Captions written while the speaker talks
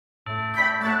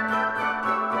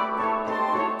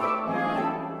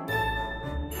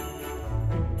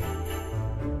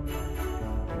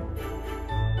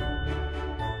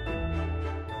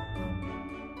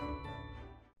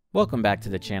Welcome back to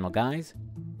the channel, guys.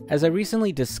 As I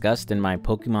recently discussed in my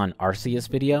Pokemon Arceus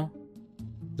video,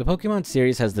 the Pokemon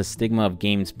series has the stigma of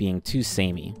games being too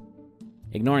samey,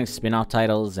 ignoring spin-off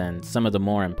titles and some of the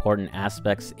more important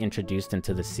aspects introduced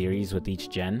into the series with each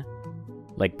gen,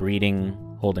 like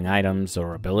breeding, holding items,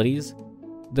 or abilities.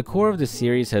 The core of the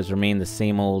series has remained the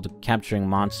same old, capturing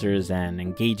monsters and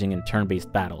engaging in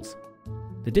turn-based battles.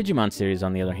 The Digimon series,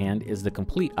 on the other hand, is the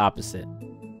complete opposite.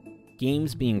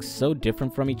 Games being so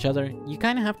different from each other, you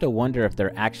kinda have to wonder if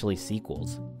they're actually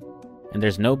sequels. And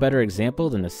there's no better example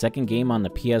than the second game on the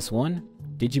PS1,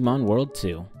 Digimon World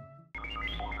 2.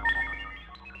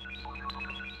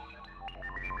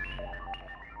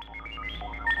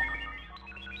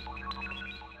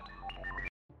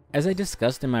 As I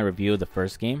discussed in my review of the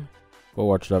first game, go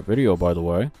watch that video by the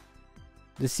way,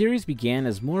 the series began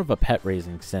as more of a pet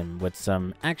raising sim with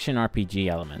some action RPG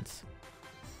elements.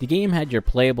 The game had your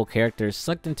playable characters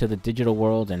sucked into the digital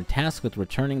world and tasked with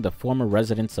returning the former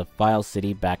residents of File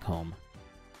City back home.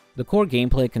 The core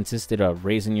gameplay consisted of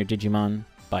raising your Digimon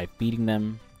by feeding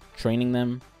them, training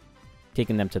them,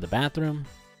 taking them to the bathroom,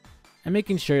 and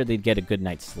making sure they'd get a good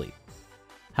night's sleep.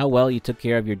 How well you took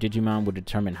care of your Digimon would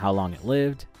determine how long it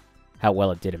lived, how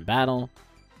well it did in battle,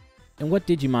 and what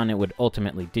Digimon it would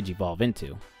ultimately digivolve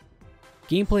into.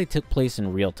 Gameplay took place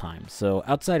in real time, so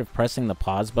outside of pressing the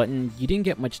pause button, you didn't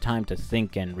get much time to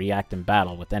think and react in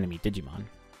battle with enemy Digimon.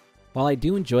 While I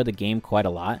do enjoy the game quite a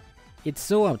lot, it's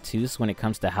so obtuse when it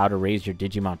comes to how to raise your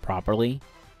Digimon properly,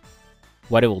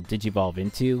 what it will digivolve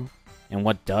into, and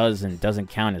what does and doesn't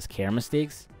count as care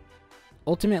mistakes.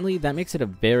 Ultimately, that makes it a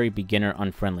very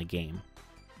beginner-unfriendly game,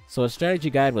 so a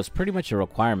strategy guide was pretty much a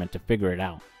requirement to figure it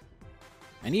out.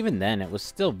 And even then, it was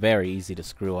still very easy to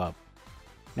screw up.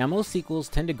 Now, most sequels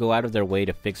tend to go out of their way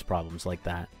to fix problems like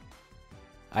that,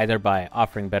 either by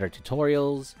offering better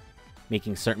tutorials,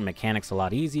 making certain mechanics a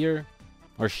lot easier,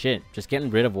 or shit, just getting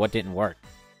rid of what didn't work.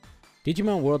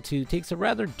 Digimon World 2 takes a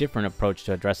rather different approach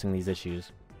to addressing these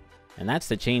issues, and that's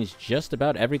to change just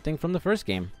about everything from the first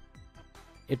game.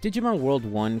 If Digimon World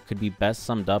 1 could be best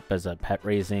summed up as a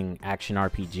pet-raising action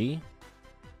RPG,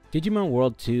 Digimon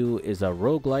World 2 is a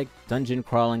roguelike,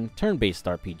 dungeon-crawling, turn-based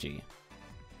RPG.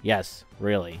 Yes,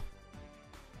 really.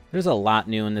 There's a lot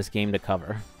new in this game to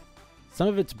cover. Some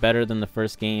of it's better than the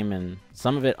first game, and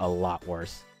some of it a lot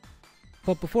worse.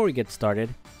 But before we get started,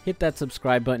 hit that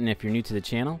subscribe button if you're new to the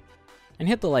channel, and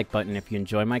hit the like button if you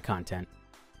enjoy my content.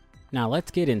 Now let's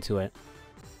get into it.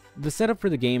 The setup for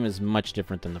the game is much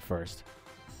different than the first.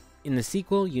 In the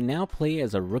sequel, you now play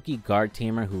as a rookie guard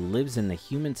tamer who lives in the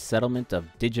human settlement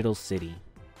of Digital City.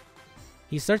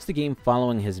 He starts the game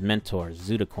following his mentor,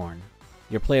 Zudacorn,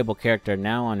 your playable character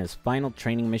now on his final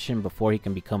training mission before he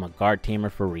can become a guard tamer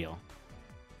for real.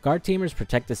 Guard tamers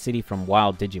protect the city from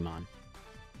wild Digimon,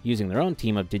 using their own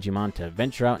team of Digimon to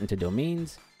venture out into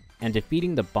domains, and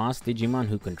defeating the boss Digimon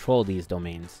who control these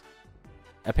domains.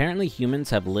 Apparently humans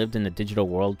have lived in the digital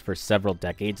world for several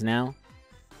decades now,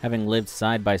 having lived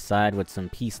side by side with some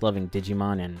peace-loving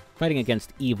Digimon and fighting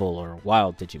against evil or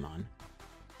wild Digimon.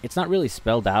 It's not really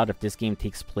spelled out if this game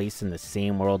takes place in the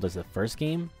same world as the first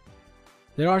game.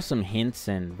 There are some hints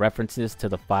and references to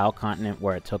the File continent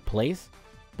where it took place,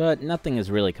 but nothing is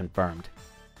really confirmed.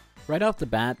 Right off the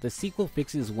bat, the sequel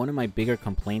fixes one of my bigger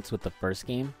complaints with the first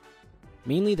game,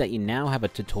 mainly that you now have a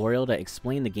tutorial to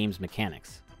explain the game's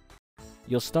mechanics.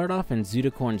 You'll start off in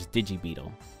Zudacorn's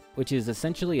Digibeetle, which is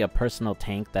essentially a personal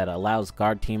tank that allows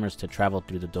guard tamers to travel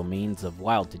through the domains of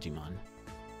wild Digimon.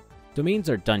 Domains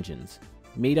are dungeons,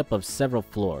 made up of several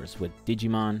floors with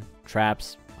Digimon,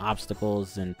 traps,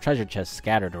 obstacles, and treasure chests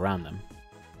scattered around them.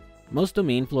 Most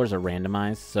domain floors are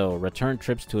randomized, so return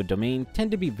trips to a domain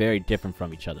tend to be very different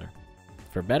from each other,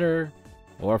 for better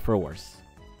or for worse.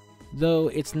 Though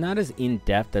it's not as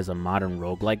in-depth as a modern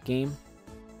roguelike game,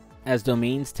 as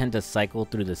domains tend to cycle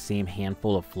through the same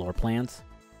handful of floor plans,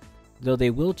 though they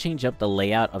will change up the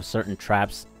layout of certain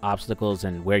traps, obstacles,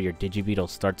 and where your Digibeetle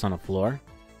starts on a floor.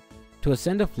 To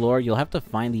ascend a floor, you'll have to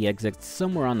find the exit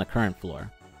somewhere on the current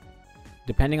floor.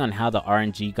 Depending on how the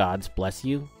RNG gods bless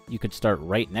you, you could start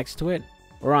right next to it,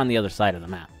 or on the other side of the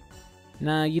map.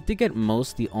 Now, you'd think at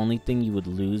most the only thing you would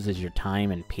lose is your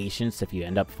time and patience if you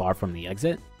end up far from the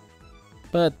exit,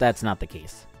 but that's not the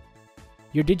case.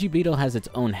 Your Digibeetle has its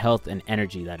own health and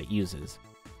energy that it uses.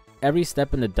 Every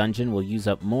step in the dungeon will use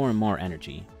up more and more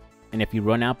energy, and if you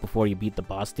run out before you beat the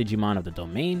boss Digimon of the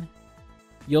domain,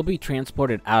 you'll be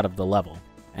transported out of the level,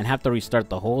 and have to restart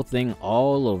the whole thing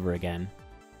all over again.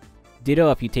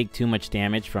 Ditto if you take too much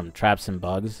damage from traps and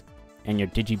bugs, and your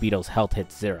Digibeetle's health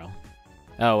hits 0.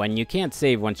 Oh, and you can't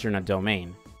save once you're in a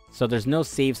domain, so there's no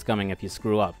save scumming if you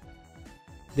screw up.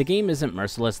 The game isn't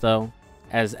merciless though,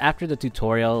 as after the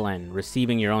tutorial and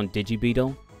receiving your own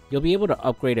Digibeetle, you'll be able to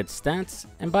upgrade its stats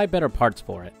and buy better parts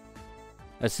for it,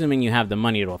 assuming you have the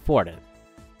money to afford it.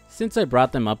 Since I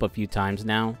brought them up a few times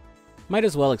now, might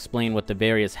as well explain what the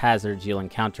various hazards you'll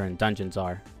encounter in dungeons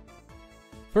are.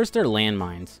 First are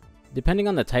landmines. Depending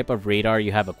on the type of radar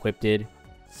you have equipped,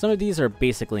 some of these are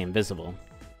basically invisible,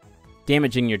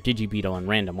 damaging your Digibeetle in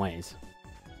random ways,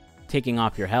 taking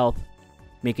off your health,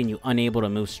 making you unable to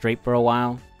move straight for a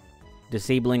while,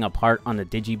 disabling a part on the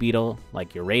Digibeetle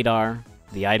like your radar,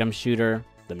 the item shooter,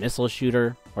 the missile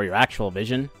shooter, or your actual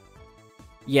vision.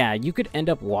 Yeah, you could end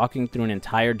up walking through an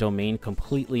entire domain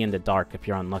completely in the dark if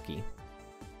you're unlucky.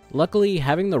 Luckily,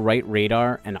 having the right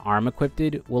radar and arm equipped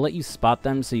will let you spot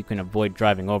them so you can avoid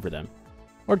driving over them,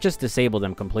 or just disable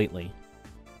them completely.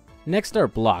 Next are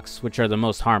blocks, which are the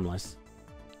most harmless.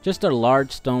 Just a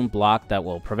large stone block that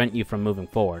will prevent you from moving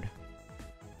forward,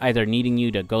 either needing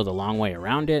you to go the long way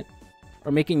around it,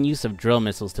 or making use of drill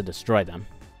missiles to destroy them.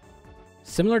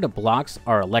 Similar to blocks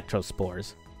are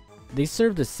electrospores. They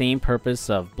serve the same purpose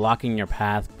of blocking your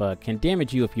path, but can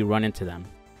damage you if you run into them.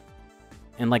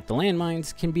 And like the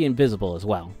landmines, can be invisible as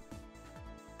well.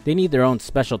 They need their own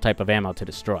special type of ammo to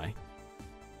destroy.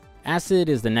 Acid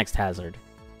is the next hazard.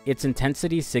 Its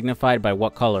intensity signified by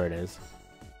what color it is.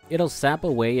 It'll sap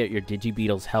away at your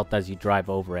Digibeetle's health as you drive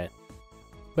over it,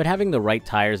 but having the right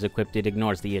tires equipped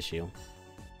ignores the issue.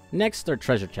 Next are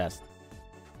treasure chests.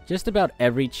 Just about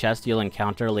every chest you'll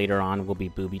encounter later on will be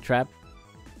booby-trapped,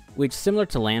 which, similar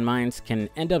to landmines, can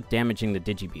end up damaging the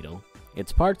Digibeetle,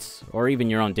 its parts, or even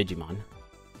your own Digimon.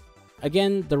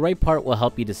 Again, the right part will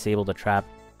help you disable the trap,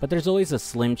 but there's always a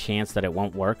slim chance that it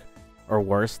won't work, or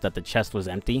worse, that the chest was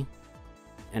empty.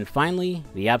 And finally,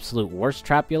 the absolute worst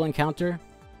trap you'll encounter?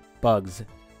 Bugs.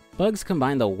 Bugs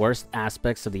combine the worst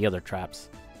aspects of the other traps.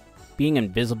 Being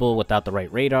invisible without the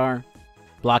right radar,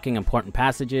 blocking important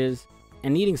passages,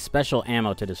 and needing special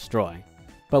ammo to destroy,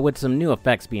 but with some new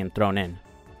effects being thrown in.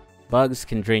 Bugs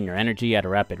can drain your energy at a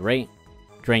rapid rate,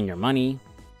 drain your money,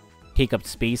 take up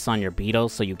space on your beetle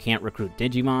so you can't recruit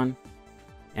Digimon,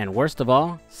 and worst of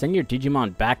all, send your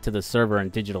Digimon back to the server in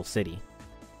Digital City.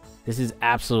 This is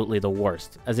absolutely the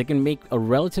worst, as it can make a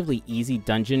relatively easy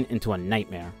dungeon into a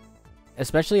nightmare,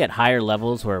 especially at higher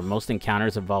levels where most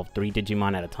encounters involve 3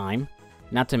 Digimon at a time,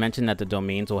 not to mention that the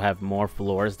domains will have more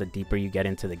floors the deeper you get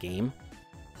into the game.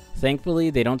 Thankfully,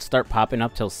 they don't start popping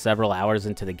up till several hours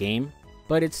into the game,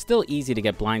 but it's still easy to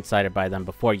get blindsided by them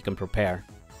before you can prepare.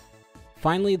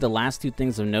 Finally, the last 2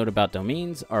 things of note about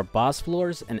domains are boss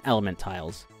floors and element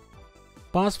tiles.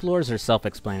 Boss floors are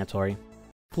self-explanatory.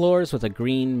 Floors with a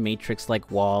green, matrix-like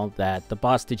wall that the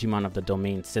boss Digimon of the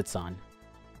domain sits on.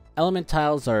 Element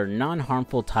tiles are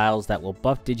non-harmful tiles that will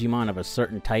buff Digimon of a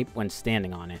certain type when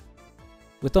standing on it,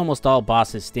 with almost all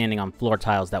bosses standing on floor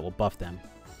tiles that will buff them.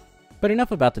 But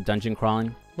enough about the dungeon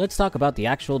crawling, let's talk about the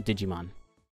actual Digimon.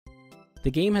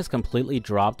 The game has completely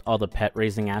dropped all the pet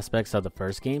raising aspects of the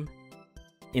first game,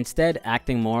 instead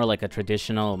acting more like a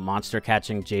traditional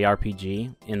monster-catching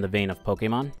JRPG in the vein of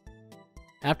Pokemon.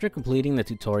 After completing the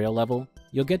tutorial level,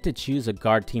 you'll get to choose a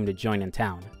guard team to join in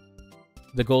town.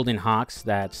 The Golden Hawks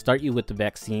that start you with the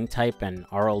Vaccine type and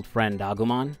our old friend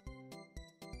Agumon.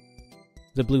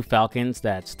 The Blue Falcons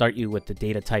that start you with the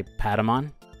Data type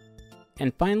Patamon.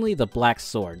 And finally the Black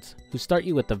Swords, who start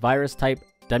you with the Virus type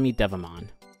Demidevimon.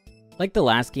 Like the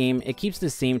last game, it keeps the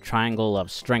same triangle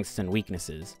of strengths and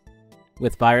weaknesses,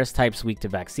 with Virus types weak to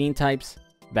Vaccine types,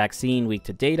 Vaccine weak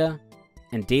to Data,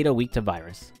 and Data weak to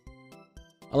Virus,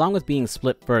 along with being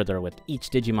split further with each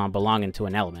Digimon belonging to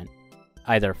an element,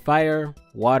 either Fire,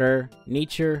 Water,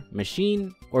 Nature,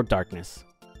 Machine, or Darkness.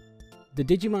 The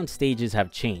Digimon stages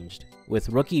have changed, with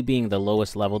Rookie being the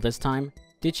lowest level this time,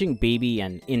 ditching Baby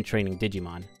and in-training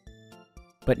Digimon,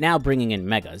 but now bringing in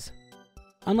Megas.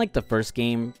 Unlike the first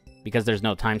game, because there's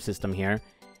no time system here,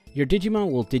 your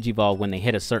Digimon will Digivolve when they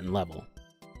hit a certain level,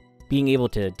 being able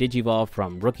to Digivolve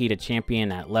from Rookie to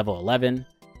Champion at level 11,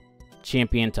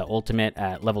 Champion to Ultimate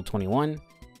at level 21,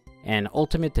 and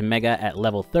Ultimate to Mega at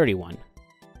level 31.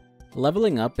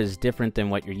 Leveling up is different than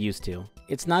what you're used to.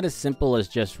 It's not as simple as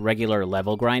just regular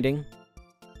level grinding.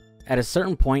 At a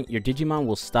certain point, your Digimon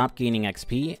will stop gaining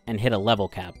XP and hit a level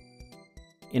cap.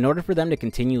 In order for them to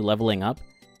continue leveling up,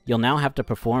 you'll now have to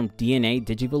perform DNA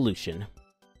Digivolution.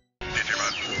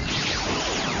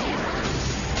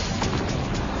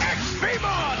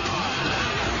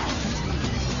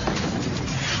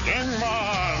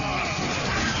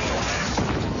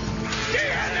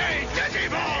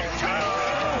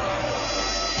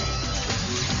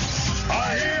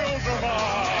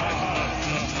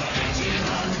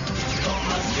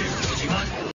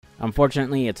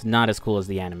 Unfortunately, it's not as cool as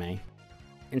the anime.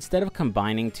 Instead of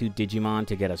combining two Digimon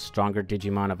to get a stronger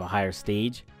Digimon of a higher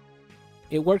stage,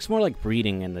 it works more like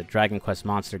breeding in the Dragon Quest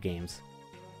monster games.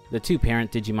 The two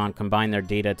parent Digimon combine their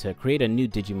data to create a new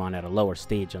Digimon at a lower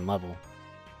stage and level.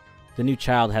 The new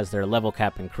child has their level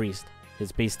cap increased,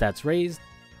 his base stats raised,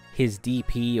 his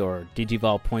DP or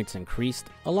Digivolve points increased,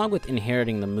 along with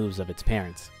inheriting the moves of its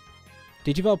parents.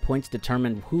 Digivolve points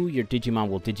determine who your Digimon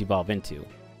will Digivolve into,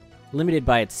 limited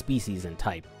by its species and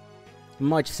type.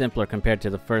 Much simpler compared to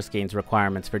the first game's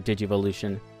requirements for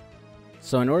Digivolution.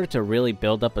 So in order to really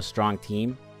build up a strong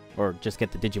team, or just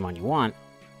get the Digimon you want,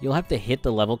 you'll have to hit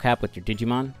the level cap with your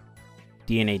Digimon,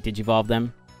 DNA Digivolve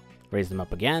them, raise them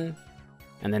up again,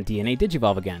 and then DNA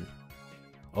Digivolve again.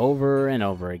 Over and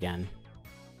over again.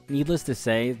 Needless to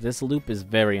say, this loop is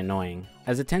very annoying,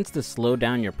 as it tends to slow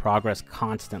down your progress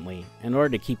constantly in order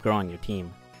to keep growing your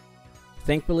team.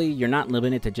 Thankfully, you're not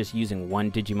limited to just using one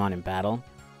Digimon in battle,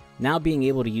 now being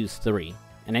able to use 3,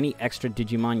 and any extra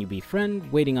Digimon you befriend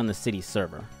waiting on the city's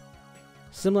server.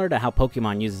 Similar to how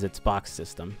Pokemon uses its box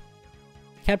system.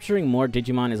 Capturing more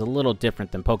Digimon is a little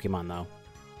different than Pokemon though.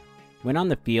 When on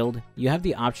the field, you have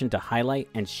the option to highlight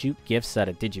and shoot gifts at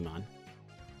a Digimon.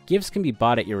 Gifts can be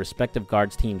bought at your respective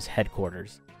guard's team's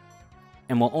headquarters,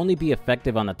 and will only be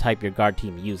effective on the type your guard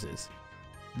team uses,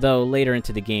 though later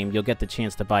into the game you'll get the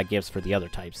chance to buy gifts for the other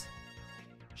types.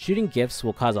 Shooting gifts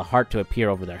will cause a heart to appear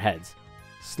over their heads,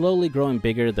 slowly growing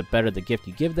bigger the better the gift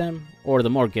you give them, or the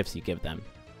more gifts you give them,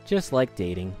 just like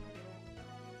dating.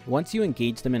 Once you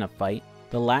engage them in a fight,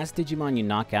 the last Digimon you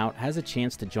knock out has a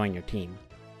chance to join your team.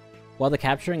 While the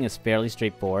capturing is fairly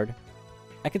straightforward,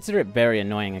 I consider it very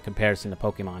annoying in comparison to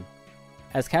Pokemon,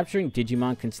 as capturing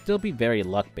Digimon can still be very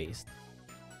luck-based,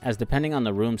 as depending on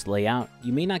the room's layout,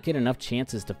 you may not get enough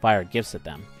chances to fire gifts at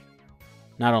them.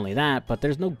 Not only that, but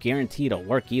there's no guarantee it'll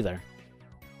work either.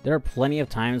 There are plenty of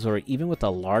times where even with a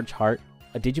large heart,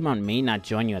 a Digimon may not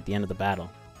join you at the end of the battle.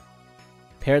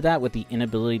 Pair that with the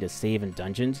inability to save in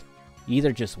dungeons, you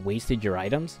either just wasted your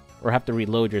items, or have to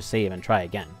reload your save and try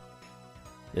again.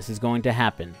 This is going to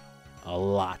happen. A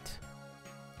lot.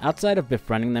 Outside of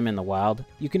befriending them in the wild,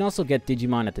 you can also get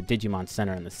Digimon at the Digimon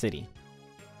Center in the city.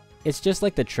 It's just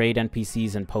like the trade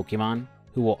NPCs in Pokemon,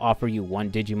 who will offer you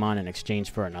one Digimon in exchange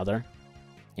for another,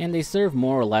 and they serve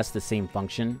more or less the same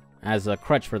function as a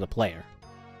crutch for the player,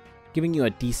 giving you a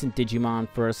decent Digimon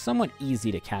for a somewhat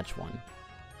easy to catch one.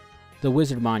 The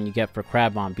Wizardmon you get for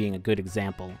Crabmon being a good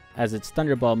example, as its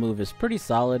Thunderball move is pretty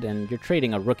solid and you're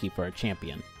trading a rookie for a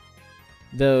champion.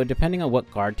 Though, depending on what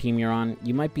guard team you're on,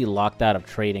 you might be locked out of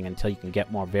trading until you can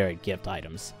get more varied gift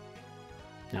items.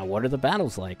 Now, what are the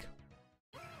battles like?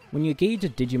 When you engage a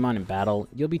Digimon in battle,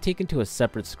 you'll be taken to a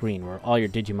separate screen where all your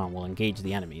Digimon will engage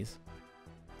the enemies.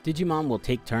 Digimon will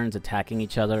take turns attacking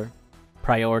each other,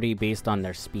 priority based on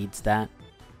their speed stat,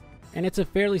 and it's a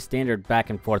fairly standard back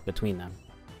and forth between them.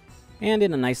 And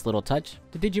in a nice little touch,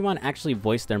 the Digimon actually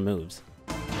voice their moves.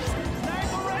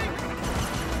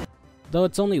 Though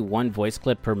it's only one voice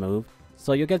clip per move,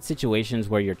 so you'll get situations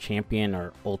where your champion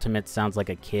or ultimate sounds like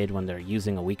a kid when they're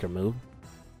using a weaker move.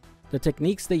 The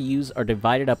techniques they use are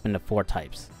divided up into 4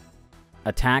 types.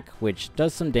 Attack, which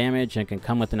does some damage and can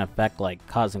come with an effect like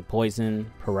causing poison,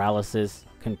 paralysis,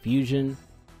 confusion,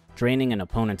 draining an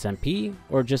opponent's MP,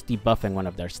 or just debuffing one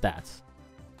of their stats.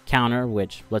 Counter,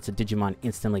 which lets a Digimon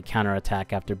instantly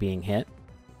counterattack after being hit.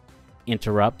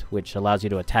 Interrupt, which allows you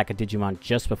to attack a Digimon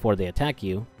just before they attack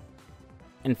you.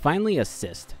 And finally,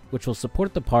 Assist, which will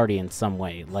support the party in some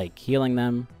way, like healing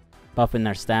them, buffing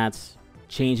their stats,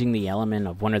 changing the element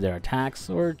of one of their attacks,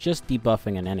 or just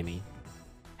debuffing an enemy.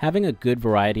 Having a good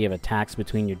variety of attacks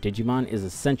between your Digimon is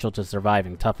essential to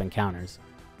surviving tough encounters,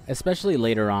 especially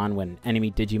later on when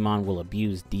enemy Digimon will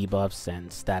abuse debuffs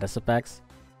and status effects.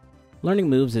 Learning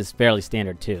moves is fairly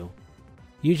standard too,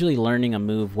 usually learning a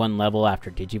move one level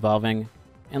after Digivolving,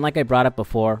 and like I brought up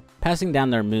before, passing down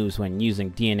their moves when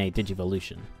using DNA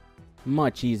Digivolution.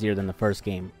 Much easier than the first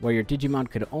game, where your Digimon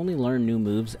could only learn new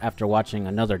moves after watching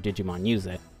another Digimon use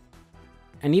it.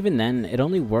 And even then, it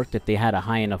only worked if they had a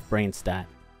high enough brain stat,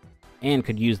 and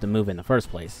could use the move in the first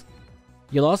place.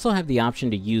 You'll also have the option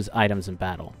to use items in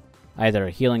battle, either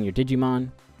healing your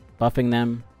Digimon, buffing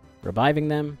them, reviving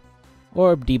them,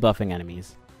 or debuffing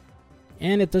enemies.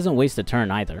 And it doesn't waste a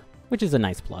turn either, which is a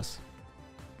nice plus.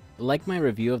 Like my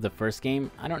review of the first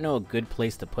game, I don't know a good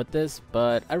place to put this,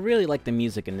 but I really like the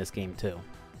music in this game too.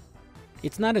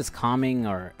 It's not as calming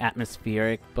or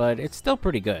atmospheric, but it's still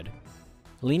pretty good,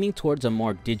 leaning towards a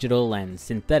more digital and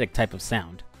synthetic type of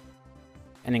sound,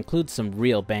 and includes some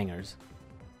real bangers.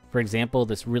 For example,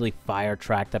 this really fire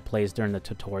track that plays during the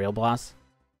tutorial boss.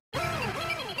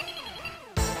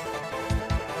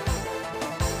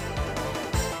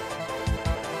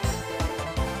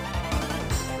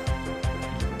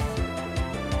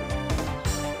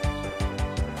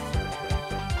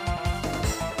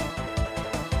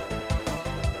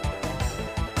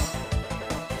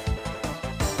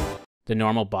 the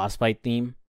normal boss fight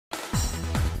theme,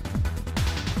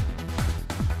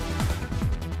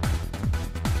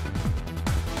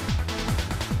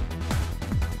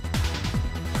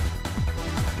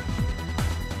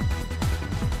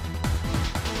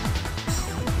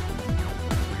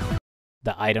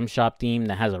 the item shop theme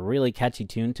that has a really catchy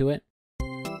tune to it,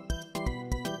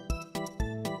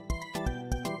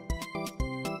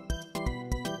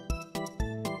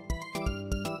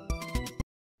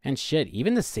 and shit,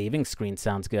 even the saving screen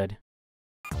sounds good.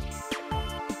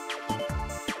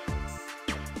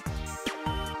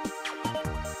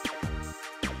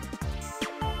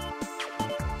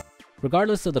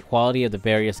 Regardless of the quality of the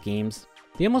various games,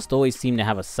 they almost always seem to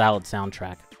have a solid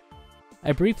soundtrack.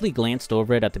 I briefly glanced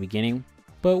over it at the beginning,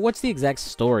 but what's the exact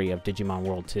story of Digimon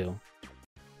World 2?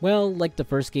 Well, like the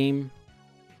first game,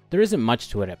 there isn't much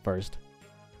to it at first.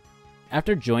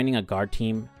 After joining a guard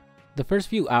team, the first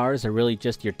few hours are really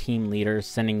just your team leader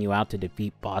sending you out to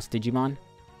defeat boss Digimon.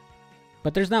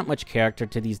 But there's not much character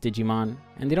to these Digimon,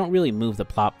 and they don't really move the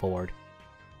plot forward.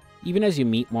 Even as you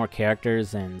meet more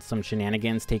characters and some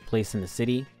shenanigans take place in the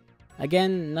city,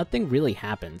 again, nothing really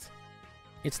happens.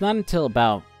 It's not until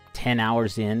about 10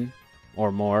 hours in, or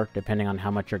more, depending on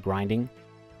how much you're grinding,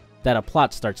 that a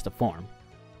plot starts to form.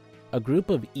 A group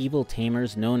of evil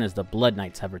tamers known as the Blood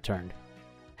Knights have returned,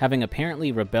 having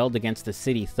apparently rebelled against the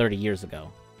city 30 years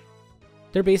ago.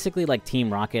 They're basically like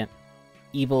Team Rocket,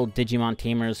 evil Digimon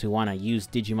tamers who want to use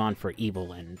Digimon for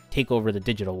evil and take over the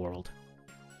digital world.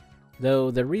 Though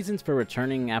the reasons for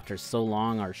returning after so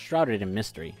long are shrouded in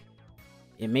mystery.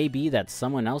 It may be that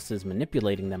someone else is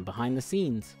manipulating them behind the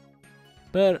scenes.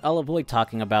 But I'll avoid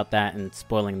talking about that and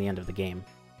spoiling the end of the game.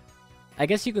 I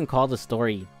guess you can call the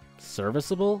story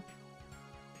serviceable?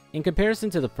 In comparison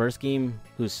to the first game,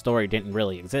 whose story didn't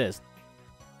really exist,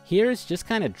 here it's just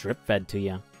kinda drip-fed to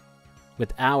you,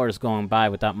 with hours going by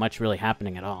without much really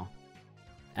happening at all.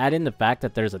 Add in the fact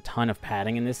that there's a ton of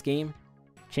padding in this game,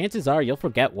 chances are you'll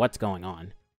forget what's going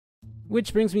on.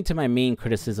 Which brings me to my main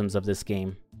criticisms of this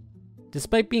game.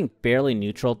 Despite being fairly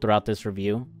neutral throughout this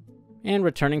review, and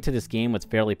returning to this game with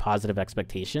fairly positive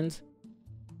expectations,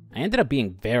 I ended up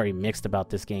being very mixed about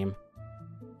this game.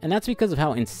 And that's because of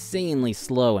how insanely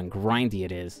slow and grindy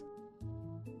it is.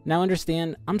 Now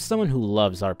understand, I'm someone who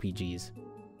loves RPGs.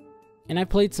 And I've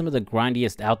played some of the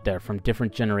grindiest out there from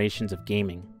different generations of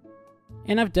gaming.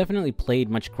 And I've definitely played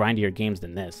much grindier games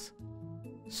than this.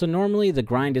 So normally the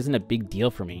grind isn't a big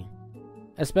deal for me,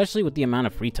 especially with the amount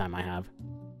of free time I have.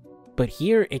 But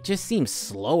here it just seems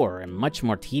slower and much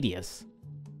more tedious.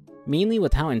 Mainly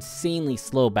with how insanely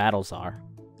slow battles are,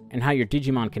 and how your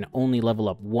Digimon can only level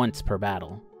up once per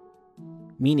battle.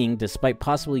 Meaning, despite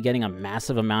possibly getting a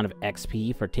massive amount of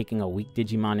XP for taking a weak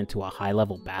Digimon into a high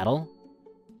level battle,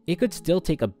 it could still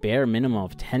take a bare minimum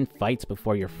of 10 fights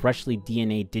before your freshly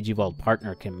DNA'd Digivolved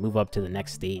partner can move up to the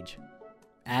next stage.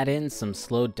 Add in some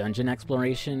slow dungeon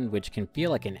exploration, which can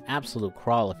feel like an absolute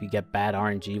crawl if you get bad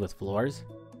RNG with floors.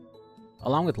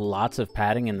 Along with lots of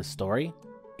padding in the story,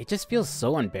 it just feels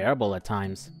so unbearable at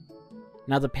times.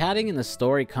 Now the padding in the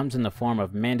story comes in the form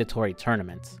of mandatory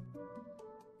tournaments.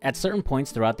 At certain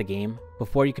points throughout the game,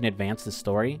 before you can advance the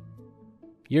story,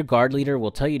 your guard leader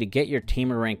will tell you to get your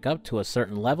tamer rank up to a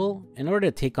certain level in order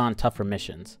to take on tougher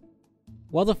missions.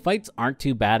 While the fights aren't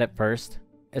too bad at first,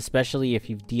 especially if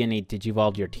you've DNA'd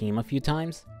Digivolved your team a few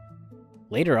times,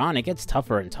 later on it gets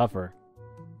tougher and tougher.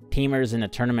 Tamers in a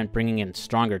tournament bringing in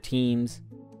stronger teams,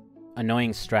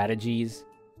 annoying strategies,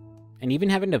 and even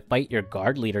having to fight your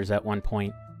guard leaders at one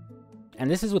point.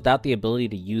 And this is without the ability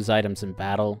to use items in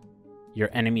battle, your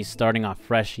enemies starting off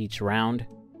fresh each round,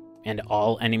 and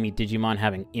all enemy Digimon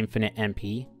having infinite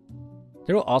MP.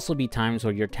 There will also be times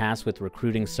where you're tasked with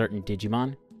recruiting certain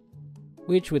Digimon,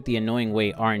 which with the annoying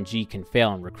way RNG can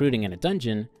fail in recruiting in a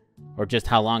dungeon, or just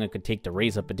how long it could take to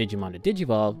raise up a Digimon to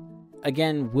Digivolve,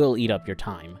 again will eat up your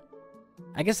time.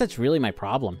 I guess that's really my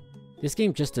problem. This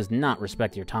game just does not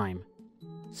respect your time.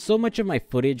 So much of my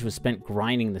footage was spent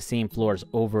grinding the same floors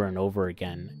over and over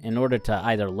again in order to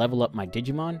either level up my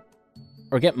Digimon,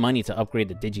 or get money to upgrade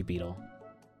the Digibeetle.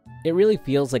 It really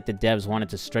feels like the devs wanted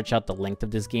to stretch out the length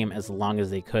of this game as long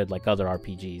as they could like other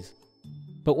RPGs.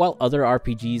 But while other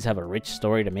RPGs have a rich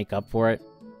story to make up for it,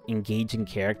 engaging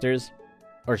characters,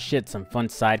 or shit, some fun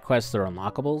side quests or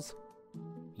unlockables,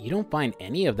 you don't find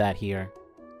any of that here.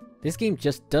 This game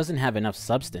just doesn't have enough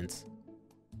substance.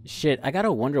 Shit, I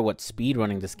gotta wonder what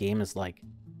speedrunning this game is like.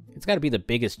 It's gotta be the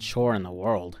biggest chore in the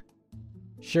world.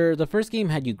 Sure, the first game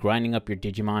had you grinding up your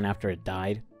Digimon after it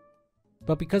died,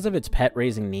 but because of its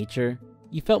pet-raising nature,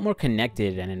 you felt more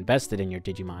connected and invested in your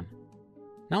Digimon.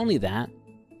 Not only that,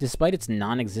 despite its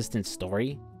non-existent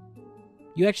story,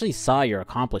 You actually saw your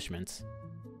accomplishments.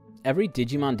 Every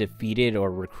Digimon defeated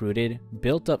or recruited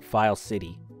built up File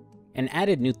City, and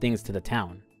added new things to the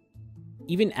town.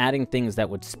 Even adding things that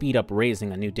would speed up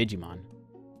raising a new Digimon.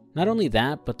 Not only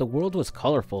that, but the world was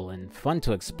colorful and fun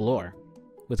to explore,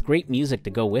 with great music to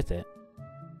go with it.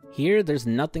 Here, there's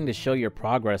nothing to show your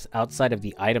progress outside of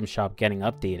the item shop getting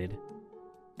updated.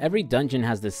 Every dungeon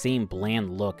has the same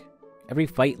bland look. Every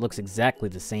fight looks exactly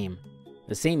the same.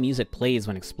 The same music plays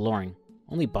when exploring,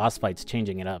 only boss fights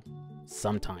changing it up.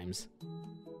 Sometimes.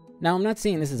 Now, I'm not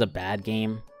saying this is a bad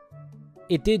game.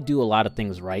 It did do a lot of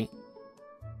things right.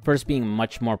 First, being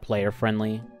much more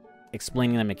player-friendly,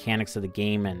 explaining the mechanics of the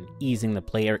game and easing the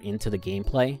player into the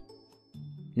gameplay.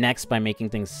 Next, by making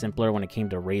things simpler when it came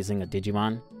to raising a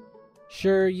Digimon.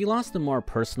 Sure, you lost the more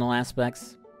personal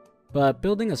aspects, but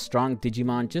building a strong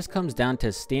Digimon just comes down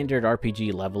to standard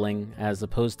RPG leveling as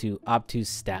opposed to obtuse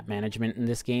stat management in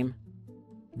this game.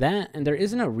 That, and there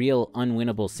isn't a real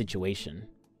unwinnable situation.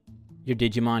 Your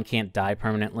Digimon can't die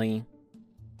permanently.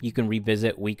 You can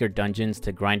revisit weaker dungeons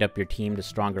to grind up your team to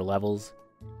stronger levels.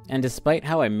 And despite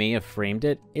how I may have framed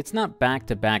it, it's not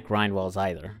back-to-back grind walls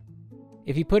either.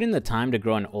 If you put in the time to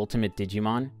grow an ultimate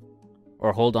Digimon,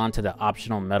 or hold on to the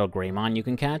optional Metal Greymon you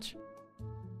can catch,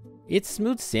 it's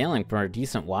smooth sailing for a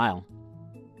decent while.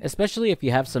 Especially if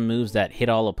you have some moves that hit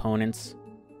all opponents,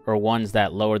 or ones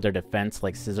that lower their defense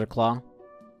like Scissor Claw,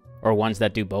 or ones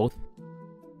that do both.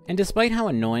 And despite how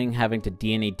annoying having to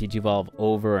DNA Digivolve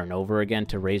over and over again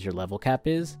to raise your level cap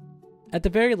is, at the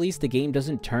very least the game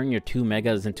doesn't turn your 2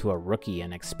 megas into a rookie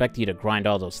and expect you to grind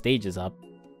all those stages up.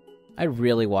 I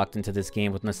really walked into this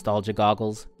game with nostalgia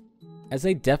goggles, as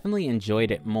I definitely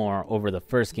enjoyed it more over the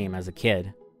first game as a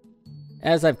kid.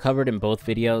 As I've covered in both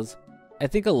videos, I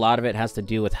think a lot of it has to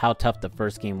do with how tough the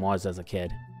first game was as a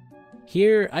kid.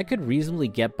 Here, I could reasonably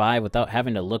get by without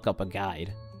having to look up a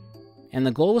guide, and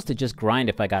the goal was to just grind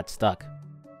if I got stuck.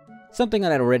 Something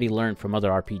that I'd already learned from other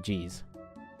RPGs.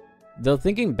 Though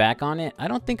thinking back on it, I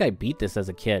don't think I beat this as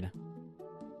a kid.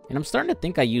 And I'm starting to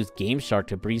think I used Game Shark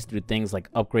to breeze through things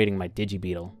like upgrading my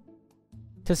Digibeetle.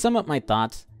 To sum up my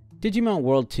thoughts, Digimon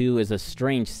World 2 is a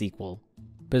strange sequel,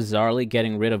 bizarrely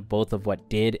getting rid of both of what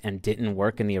did and didn't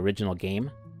work in the original game,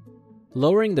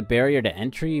 lowering the barrier to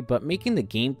entry but making the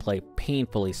gameplay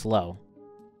painfully slow.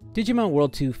 Digimon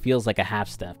World 2 feels like a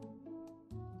half-step.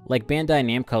 Like Bandai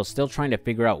Namco still trying to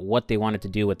figure out what they wanted to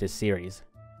do with this series.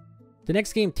 The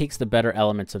next game takes the better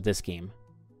elements of this game,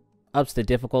 ups the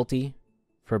difficulty,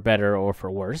 for better or for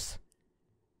worse,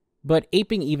 but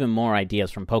aping even more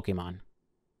ideas from Pokemon.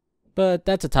 But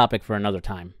that's a topic for another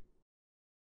time.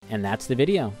 And that's the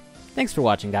video. Thanks for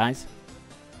watching, guys.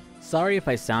 Sorry if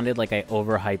I sounded like I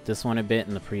overhyped this one a bit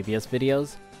in the previous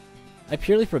videos. I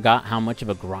purely forgot how much of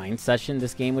a grind session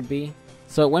this game would be,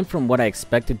 so it went from what I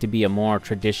expected to be a more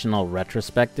traditional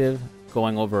retrospective,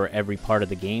 going over every part of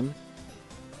the game,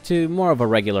 to more of a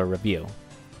regular review.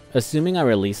 Assuming I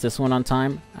release this one on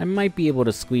time, I might be able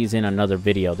to squeeze in another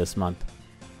video this month.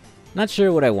 Not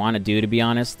sure what I want to do, to be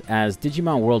honest, as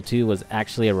Digimon World 2 was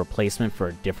actually a replacement for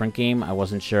a different game I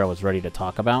wasn't sure I was ready to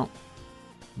talk about.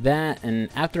 That, and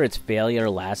after its failure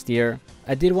last year,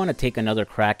 I did want to take another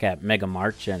crack at Mega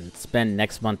March and spend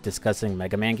next month discussing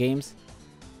Mega Man games.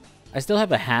 I still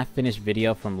have a half-finished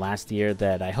video from last year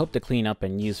that I hope to clean up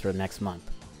and use for next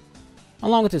month,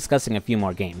 along with discussing a few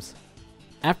more games.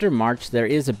 After March, there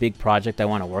is a big project I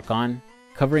want to work on,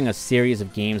 covering a series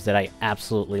of games that I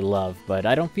absolutely love, but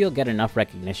I don't feel get enough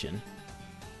recognition.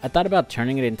 I thought about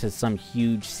turning it into some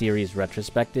huge series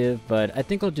retrospective, but I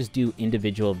think I'll just do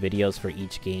individual videos for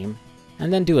each game,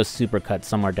 and then do a supercut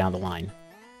somewhere down the line.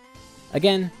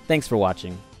 Again, thanks for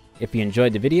watching. If you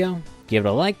enjoyed the video, give it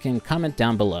a like and comment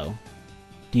down below.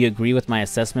 Do you agree with my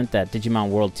assessment that Digimon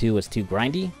World 2 is too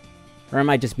grindy? Or am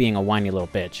I just being a whiny little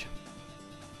bitch?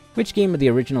 Which game of the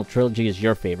original trilogy is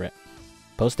your favorite?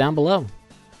 Post down below.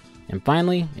 And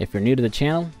finally, if you're new to the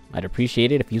channel, I'd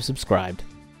appreciate it if you subscribed.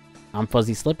 I'm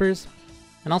FuzzySlippers,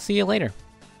 and I'll see you later.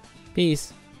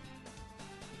 Peace.